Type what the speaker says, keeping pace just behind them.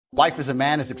Life as a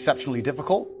man is exceptionally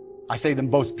difficult. I say the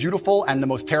most beautiful and the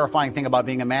most terrifying thing about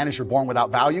being a man is you're born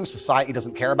without value. Society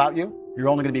doesn't care about you. You're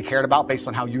only going to be cared about based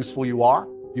on how useful you are.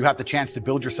 You have the chance to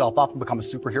build yourself up and become a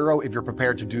superhero if you're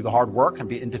prepared to do the hard work and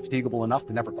be indefatigable enough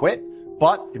to never quit.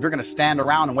 But if you're going to stand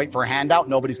around and wait for a handout,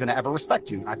 nobody's going to ever respect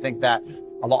you. And I think that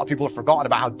a lot of people have forgotten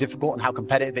about how difficult and how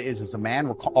competitive it is as a man.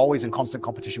 We're always in constant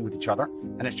competition with each other.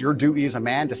 And it's your duty as a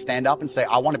man to stand up and say,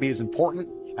 I want to be as important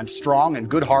and strong and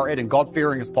good-hearted and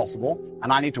God-fearing as possible.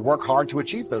 And I need to work hard to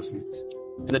achieve those things.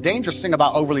 And the dangerous thing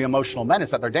about overly emotional men is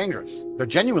that they're dangerous. They're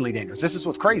genuinely dangerous. This is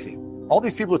what's crazy. All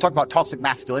these people who talk about toxic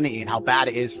masculinity and how bad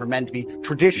it is for men to be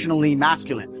traditionally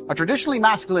masculine. A traditionally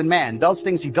masculine man does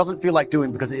things he doesn't feel like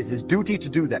doing because it is his duty to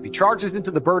do them. He charges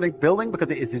into the burning building because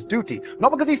it is his duty.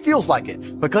 Not because he feels like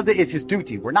it, because it is his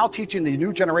duty. We're now teaching the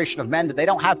new generation of men that they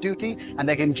don't have duty and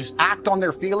they can just act on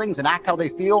their feelings and act how they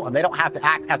feel, and they don't have to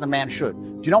act as a man should.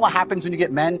 Do you know what happens when you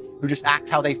get men who just act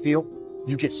how they feel?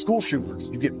 You get school shooters,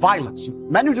 you get violence.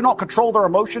 Men who do not control their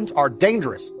emotions are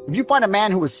dangerous. If you find a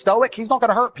man who is stoic, he's not going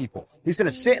to hurt people. He's going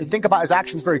to sit and think about his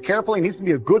actions very carefully, and he's going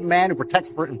to be a good man who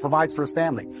protects and provides for his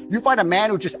family. You find a man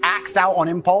who just acts out on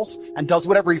impulse and does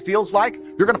whatever he feels like,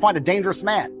 you're going to find a dangerous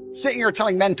man. Sitting here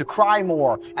telling men to cry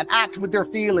more and act with their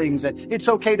feelings and it's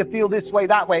okay to feel this way,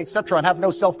 that way, etc., and have no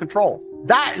self-control.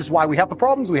 That is why we have the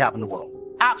problems we have in the world.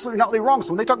 Absolutely not wrong.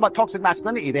 So when they talk about toxic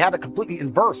masculinity, they have it completely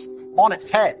inversed on its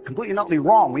head, completely not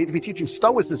wrong. We need to be teaching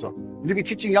stoicism. We need to be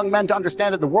teaching young men to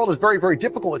understand that the world is very, very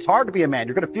difficult. It's hard to be a man.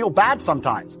 You're going to feel bad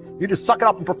sometimes. You just suck it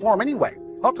up and perform anyway.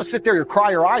 Not to sit there and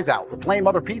cry your eyes out or blame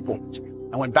other people.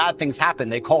 And when bad things happen,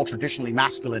 they call traditionally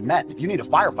masculine men. If you need a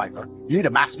firefighter, you need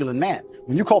a masculine man.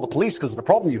 When you call the police because of the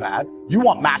problem you had, you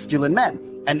want masculine men.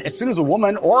 And as soon as a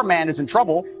woman or a man is in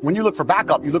trouble, when you look for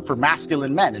backup, you look for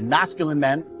masculine men. And masculine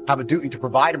men have a duty to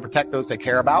provide and protect those they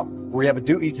care about. We have a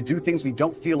duty to do things we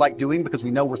don't feel like doing because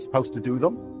we know we're supposed to do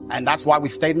them. And that's why we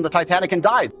stayed in the Titanic and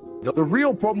died. The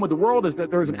real problem with the world is that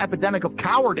there's an epidemic of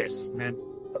cowardice.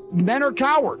 Men are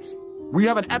cowards. We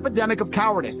have an epidemic of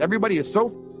cowardice. Everybody is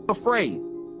so afraid.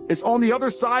 It's on the other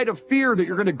side of fear that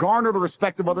you're going to garner the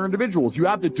respect of other individuals. You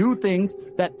have to do things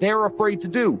that they're afraid to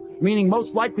do, meaning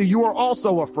most likely you are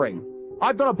also afraid.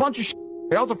 I've done a bunch of shit.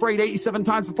 I was afraid 87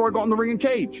 times before I got in the ring and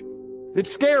cage. It's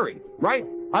scary, right?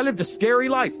 I lived a scary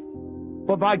life.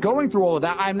 But by going through all of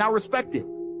that, I am now respected.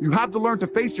 You have to learn to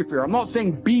face your fear. I'm not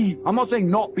saying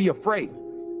not be afraid,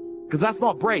 because that's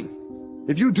not brave.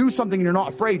 If you do something and you're not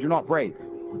afraid, you're not brave.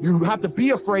 You have to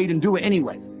be afraid and do it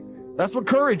anyway. That's what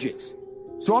courage is.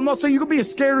 So I'm not saying you can be as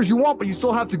scared as you want, but you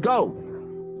still have to go.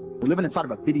 We're living inside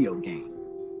of a video game.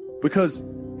 Because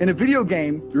in a video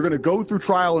game, you're going to go through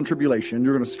trial and tribulation.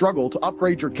 You're going to struggle to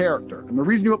upgrade your character. And the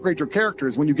reason you upgrade your character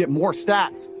is when you get more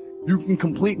stats, you can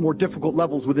complete more difficult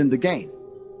levels within the game.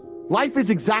 Life is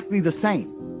exactly the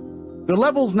same. The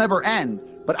levels never end,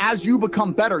 but as you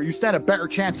become better, you stand a better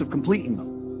chance of completing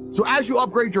them. So as you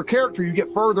upgrade your character, you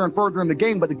get further and further in the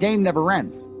game, but the game never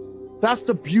ends. That's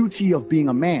the beauty of being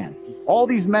a man. All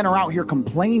these men are out here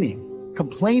complaining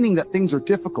that things are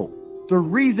difficult. The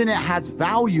reason it has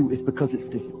value is because it's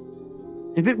difficult.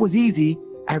 If it was easy,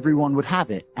 everyone would have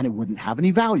it and it wouldn't have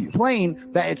any value.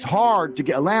 Complain that it's hard to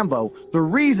get a Lambo. The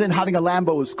reason having a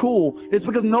Lambo is cool is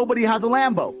because nobody has a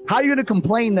Lambo. How are you going to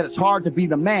complain that it's hard to be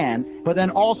the man, but then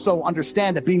also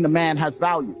understand that being the man has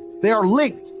value? They are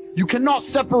linked. You cannot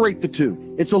separate the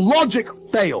two. It's a logic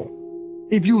fail.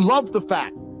 If you love the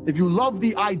fact, if you love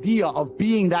the idea of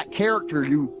being that character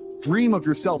you dream of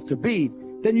yourself to be,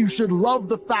 then you should love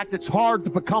the fact it's hard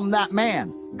to become that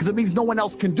man, because it means no one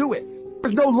else can do it.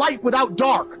 There's no light without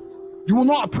dark. You will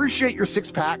not appreciate your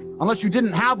six-pack unless you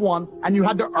didn't have one and you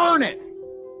had to earn it.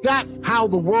 That's how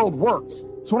the world works.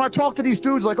 So when I talk to these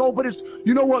dudes like, oh, but it's,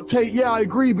 you know what, Tate, yeah, I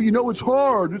agree, but you know, it's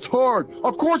hard.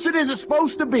 Of course it is. It's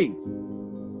supposed to be.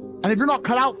 And if you're not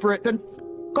cut out for it, then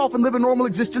f*** off and live a normal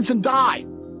existence and die.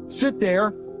 Sit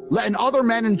there, letting other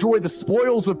men enjoy the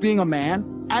spoils of being a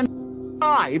man and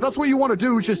die. If that's what you want to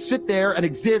do, is just sit there and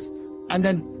exist and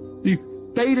then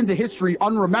fade into history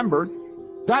unremembered.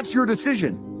 That's your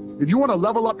decision. If you want to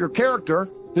level up your character,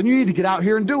 then you need to get out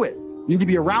here and do it. You need to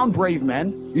be around brave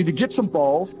men. You need to get some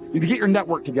balls. You need to get your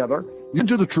network together. You need to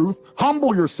do the truth.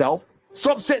 Humble yourself.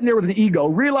 Stop sitting there with an ego.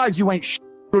 Realize you ain't shit.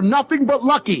 You're nothing but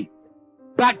lucky.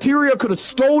 Bacteria could have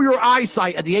stole your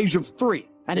eyesight at the age of 3,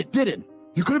 and it didn't.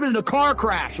 You could have been in a car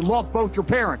crash and lost both your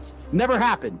parents. Never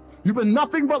happened. You've been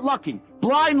nothing but lucky.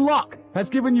 Blind luck has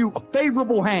given you a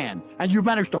favorable hand, and you've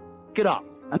managed to f*** it up.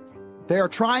 And they are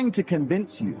trying to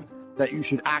convince you that you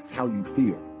should act how you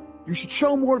feel. You should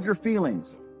show more of your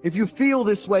feelings. If you feel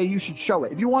this way, you should show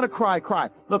it. If you want to cry, cry.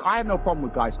 Look, I have no problem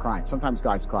with guys crying. Sometimes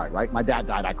guys cry, right? My dad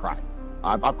died, I cried.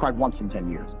 I've cried once in 10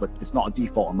 years, but it's not a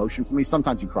default emotion for me.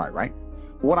 Sometimes you cry, right?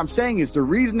 But what I'm saying is the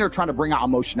reason they're trying to bring out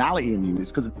emotionality in you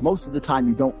is because most of the time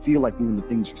you don't feel like doing the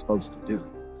things you're supposed to do.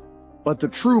 But the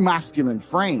true masculine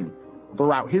frame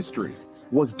throughout history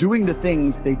was doing the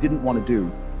things they didn't want to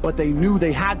do, but they knew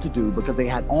they had to do because they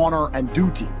had honor and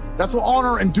duty. That's what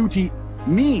honor and duty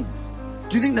means.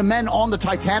 Do you think the men on the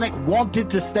Titanic wanted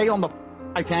to stay on the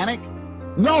Titanic?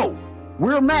 No,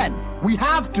 we're men. We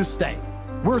have to stay.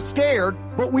 We're scared,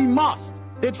 but we must.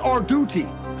 It's our duty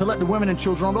to let the women and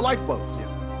children on the lifeboats.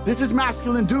 This is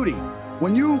masculine duty.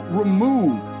 When you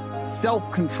remove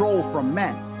self-control from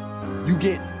men, you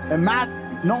get not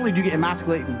only do you get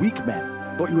emasculated weak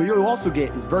men, but what you also get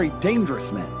is very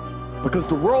dangerous men. Because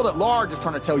the world at large is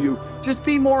trying to tell you, just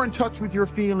be more in touch with your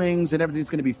feelings and everything's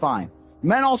going to be fine.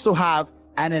 Men also have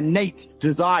an innate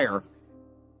desire,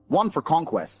 one, for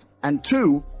conquest, and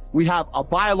two, we have a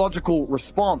biological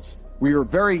response. We are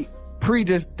very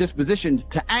predispositioned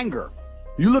to anger.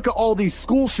 You look at all these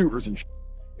school shooters and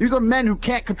these are men who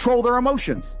can't control their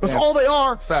emotions. That's all they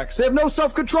are. Facts. They have no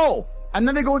self-control. And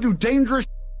then they go and do dangerous.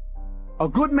 A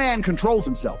good man controls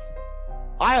himself.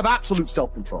 I have absolute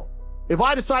self-control. If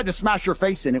I decide to smash your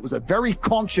face in, it was a very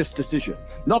conscious decision.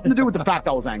 Nothing to do with the fact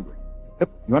I was angry.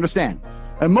 You understand?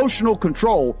 Emotional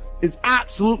control is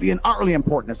absolutely and utterly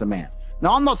important as a man.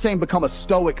 Now, I'm not saying become a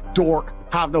stoic dork,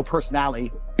 have no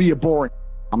personality, be a boring.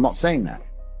 I'm not saying that.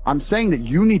 I'm saying that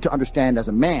you need to understand as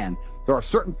a man, there are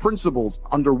certain principles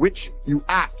under which you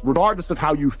act, regardless of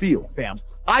how you feel. Bam.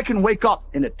 I can wake up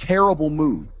in a terrible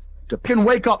mood. I can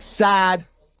wake up sad.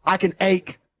 I can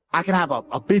ache. I can have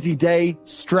a busy day,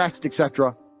 stressed,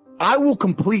 etc. I will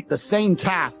complete the same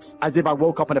tasks as if I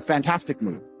woke up in a fantastic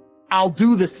mood. I'll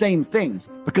do the same things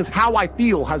because how I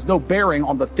feel has no bearing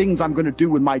on the things I'm going to do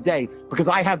with my day because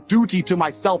I have duty to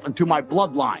myself and to my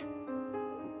bloodline.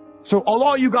 So a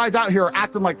lot of you guys out here are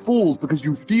acting like fools because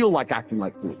you feel like acting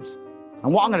like fools.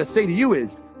 And what I'm going to say to you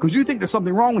is, because you think there's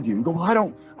something wrong with you, you go,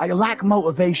 well, I lack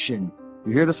motivation.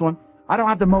 You hear this one? I don't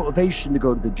have the motivation to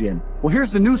go to the gym. Well,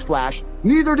 here's the news flash.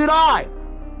 Neither did I.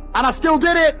 And I still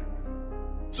did it.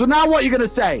 So now what are you going to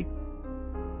say?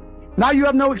 Now you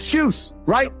have no excuse,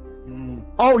 right?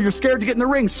 Oh, you're scared to get in the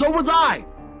ring. So was I.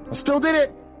 I still did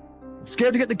it.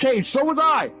 Scared to get in the cage. So was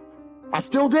I. I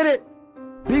still did it.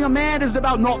 Being a man isn't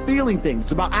about not feeling things.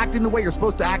 It's about acting the way you're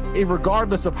supposed to act,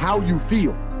 regardless of how you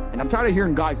feel. And I'm tired of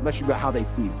hearing guys message about how they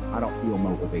feel. I don't feel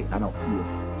motivated. I don't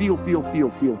feel.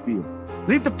 Feel.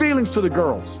 Leave the feelings to the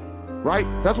girls, right?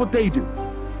 That's what they do.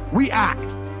 We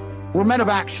act. We're men of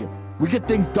action. We get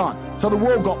things done. That's how the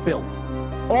world got built.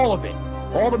 All of it.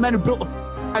 All the men who built the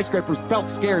skyscrapers felt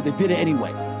scared. They did it anyway.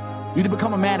 You need to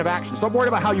become a man of action. Stop worrying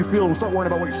about how you feel and start worrying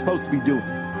about what you're supposed to be doing.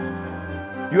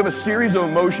 You have a series of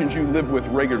emotions you live with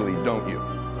regularly, don't you?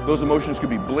 Those emotions could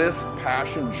be bliss,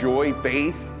 passion, joy,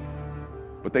 faith,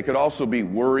 but they could also be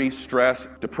worry, stress,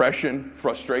 depression,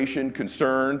 frustration,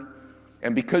 concern.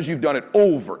 And because you've done it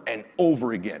over and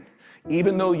over again,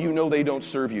 even though you know they don't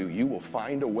serve you, you will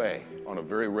find a way on a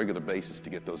very regular basis to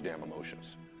get those damn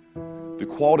emotions. The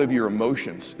quality of your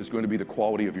emotions is going to be the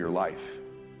quality of your life.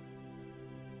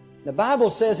 The Bible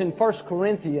says in 1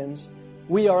 Corinthians,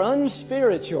 we are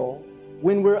unspiritual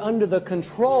when we're under the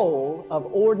control of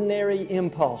ordinary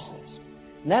impulses.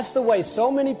 And that's the way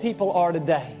so many people are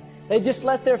today. They just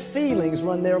let their feelings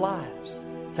run their lives.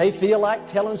 If they feel like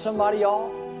telling somebody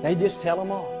off, they just tell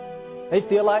them off. They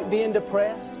feel like being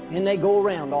depressed, and they go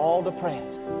around all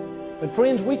depressed. But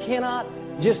friends, we cannot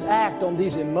just act on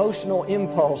these emotional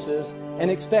impulses and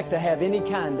expect to have any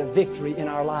kind of victory in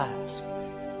our lives.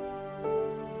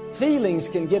 Feelings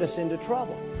can get us into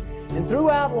trouble. And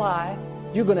throughout life,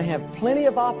 you're going to have plenty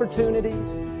of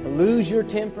opportunities to lose your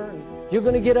temper. You're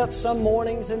going to get up some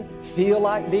mornings and feel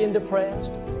like being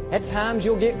depressed. At times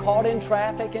you'll get caught in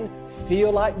traffic and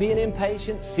feel like being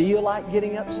impatient, feel like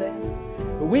getting upset.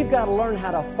 But we've got to learn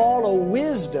how to follow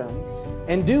wisdom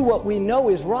and do what we know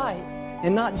is right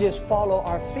and not just follow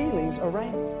our feelings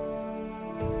around.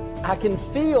 I can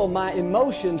feel my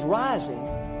emotions rising,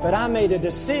 but I made a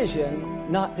decision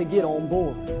not to get on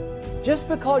board. Just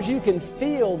because you can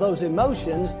feel those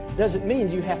emotions doesn't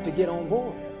mean you have to get on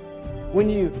board. When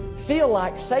you feel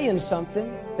like saying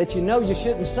something that you know you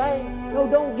shouldn't say, no,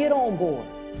 don't get on board.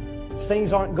 If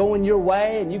things aren't going your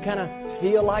way and you kind of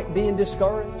feel like being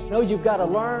discouraged, no, you've got to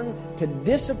learn to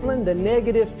discipline the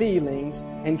negative feelings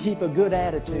and keep a good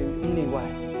attitude anyway.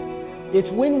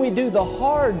 It's when we do the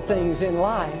hard things in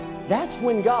life, that's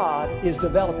when God is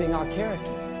developing our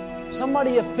character.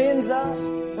 Somebody offends us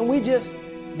and we just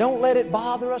don't let it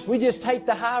bother us. We just take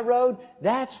the high road.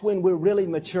 That's when we're really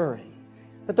maturing.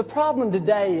 But the problem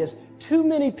today is too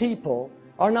many people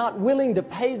are not willing to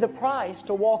pay the price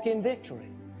to walk in victory.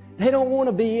 They don't want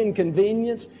to be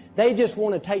inconvenienced. They just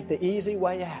want to take the easy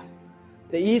way out.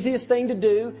 The easiest thing to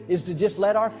do is to just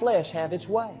let our flesh have its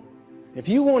way. If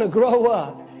you want to grow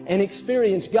up and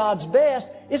experience God's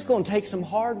best, it's going to take some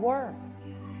hard work.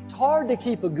 It's hard to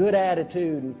keep a good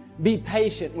attitude and be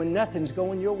patient when nothing's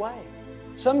going your way.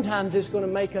 Sometimes it's going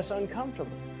to make us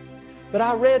uncomfortable. But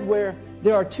I read where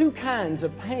there are two kinds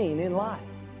of pain in life.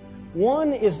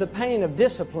 One is the pain of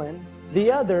discipline.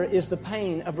 The other is the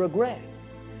pain of regret.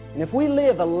 And if we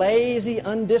live a lazy,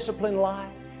 undisciplined life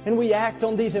and we act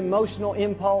on these emotional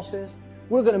impulses,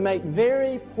 we're going to make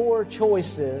very poor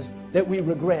choices that we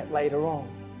regret later on.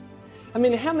 I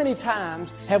mean, how many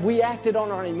times have we acted on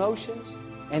our emotions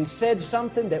and said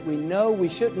something that we know we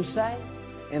shouldn't say,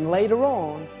 and later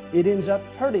on it ends up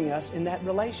hurting us in that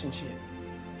relationship?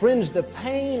 Friends, the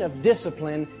pain of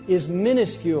discipline is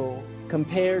minuscule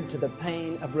compared to the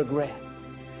pain of regret.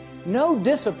 No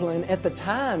discipline at the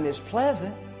time is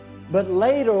pleasant, but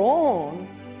later on,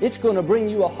 it's going to bring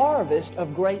you a harvest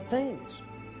of great things.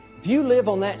 If you live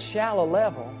on that shallow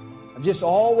level of just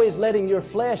always letting your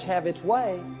flesh have its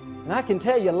way, and I can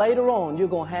tell you later on, you're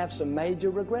going to have some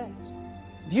major regrets.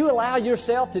 If you allow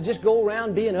yourself to just go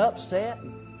around being upset,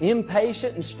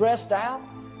 impatient, and stressed out,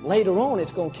 later on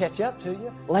it's going to catch up to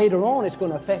you. Later on it's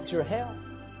going to affect your health.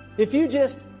 If you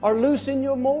just are loose in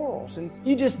your morals and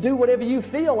you just do whatever you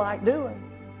feel like doing,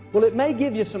 well, it may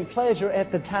give you some pleasure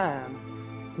at the time,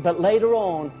 but later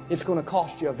on it's going to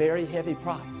cost you a very heavy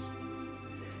price.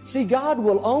 See, God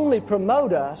will only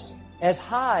promote us as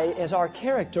high as our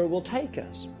character will take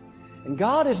us. And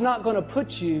God is not going to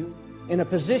put you in a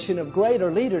position of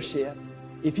greater leadership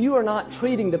if you are not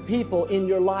treating the people in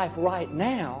your life right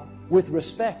now with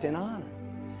respect and honor.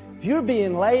 If you're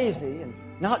being lazy and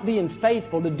not being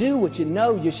faithful to do what you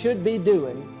know you should be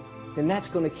doing, then that's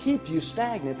going to keep you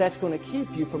stagnant. That's going to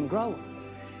keep you from growing.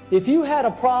 If you had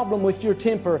a problem with your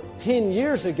temper 10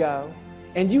 years ago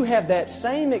and you have that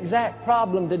same exact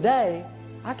problem today,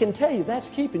 I can tell you that's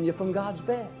keeping you from God's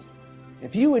best.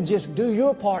 If you would just do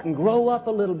your part and grow up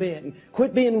a little bit and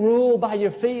quit being ruled by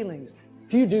your feelings,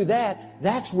 if you do that,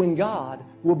 that's when God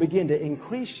will begin to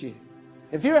increase you.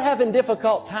 If you're having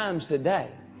difficult times today,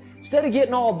 instead of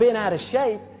getting all bent out of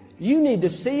shape, you need to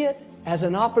see it as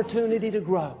an opportunity to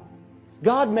grow.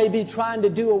 God may be trying to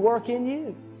do a work in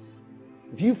you.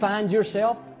 If you find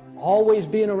yourself always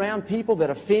being around people that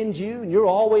offend you and you're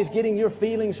always getting your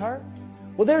feelings hurt,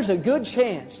 well, there's a good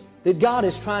chance that God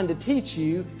is trying to teach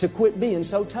you to quit being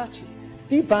so touchy.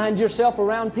 If you find yourself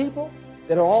around people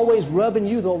that are always rubbing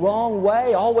you the wrong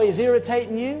way, always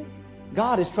irritating you,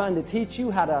 God is trying to teach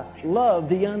you how to love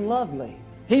the unlovely.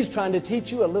 He's trying to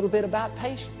teach you a little bit about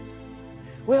patience.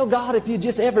 Well, God, if you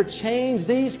just ever change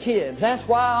these kids, that's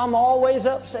why I'm always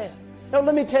upset. Now,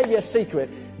 let me tell you a secret.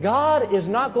 God is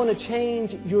not going to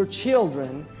change your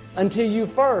children until you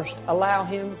first allow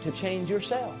Him to change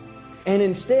yourself. And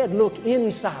instead look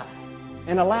inside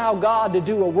and allow God to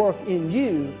do a work in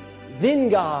you. Then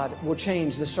God will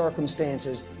change the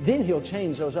circumstances. Then He'll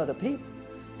change those other people.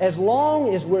 As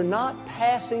long as we're not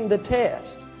passing the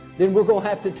test, then we're going to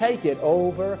have to take it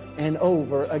over and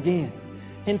over again.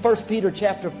 In 1 Peter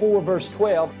chapter 4, verse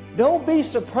 12, don't be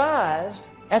surprised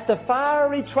at the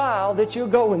fiery trial that you're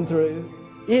going through.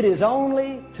 It is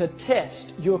only to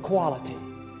test your quality.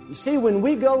 You see, when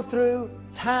we go through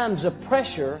times of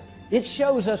pressure, it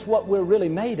shows us what we're really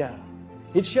made of.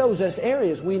 It shows us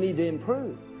areas we need to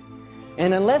improve.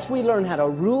 And unless we learn how to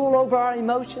rule over our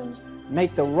emotions,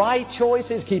 make the right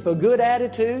choices, keep a good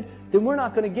attitude, then we're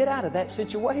not going to get out of that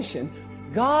situation.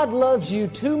 God loves you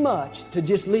too much to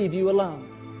just leave you alone.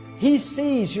 He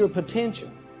sees your potential.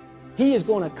 He is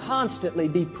going to constantly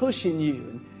be pushing you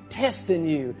and testing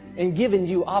you and giving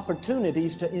you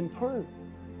opportunities to improve.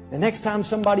 The next time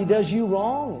somebody does you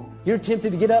wrong and you're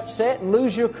tempted to get upset and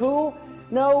lose your cool,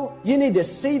 no, you need to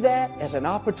see that as an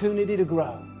opportunity to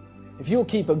grow. If you'll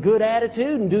keep a good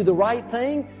attitude and do the right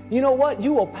thing, you know what?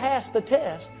 You will pass the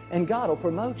test and God will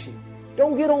promote you.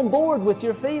 Don't get on board with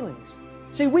your feelings.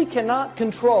 See, we cannot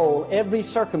control every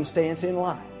circumstance in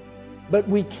life, but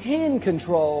we can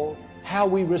control how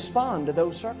we respond to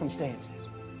those circumstances.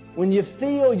 When you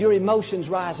feel your emotions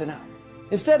rising up,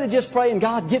 instead of just praying,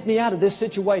 God, get me out of this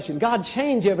situation, God,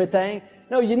 change everything,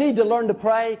 no, you need to learn to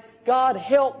pray, God,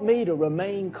 help me to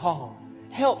remain calm.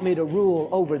 Help me to rule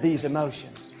over these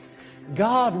emotions.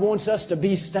 God wants us to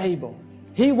be stable.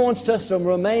 He wants us to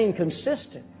remain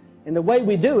consistent. And the way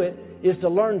we do it is to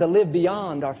learn to live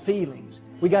beyond our feelings.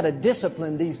 We got to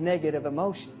discipline these negative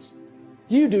emotions.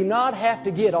 You do not have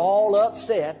to get all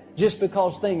upset just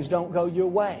because things don't go your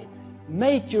way.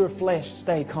 Make your flesh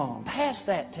stay calm. Pass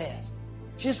that test.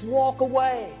 Just walk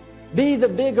away. Be the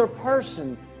bigger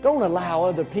person. Don't allow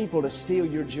other people to steal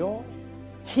your joy.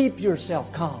 Keep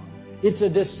yourself calm. It's a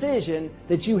decision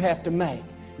that you have to make.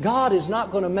 God is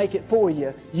not going to make it for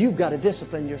you. You've got to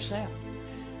discipline yourself.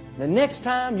 The next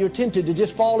time you're tempted to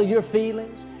just follow your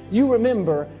feelings, you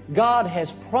remember God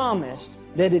has promised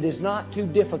that it is not too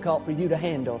difficult for you to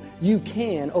handle. You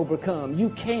can overcome. You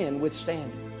can withstand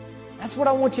it. That's what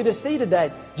I want you to see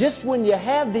today. Just when you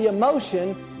have the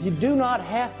emotion, you do not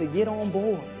have to get on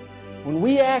board. When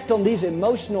we act on these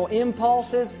emotional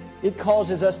impulses, it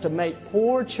causes us to make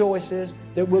poor choices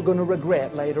that we're going to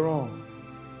regret later on.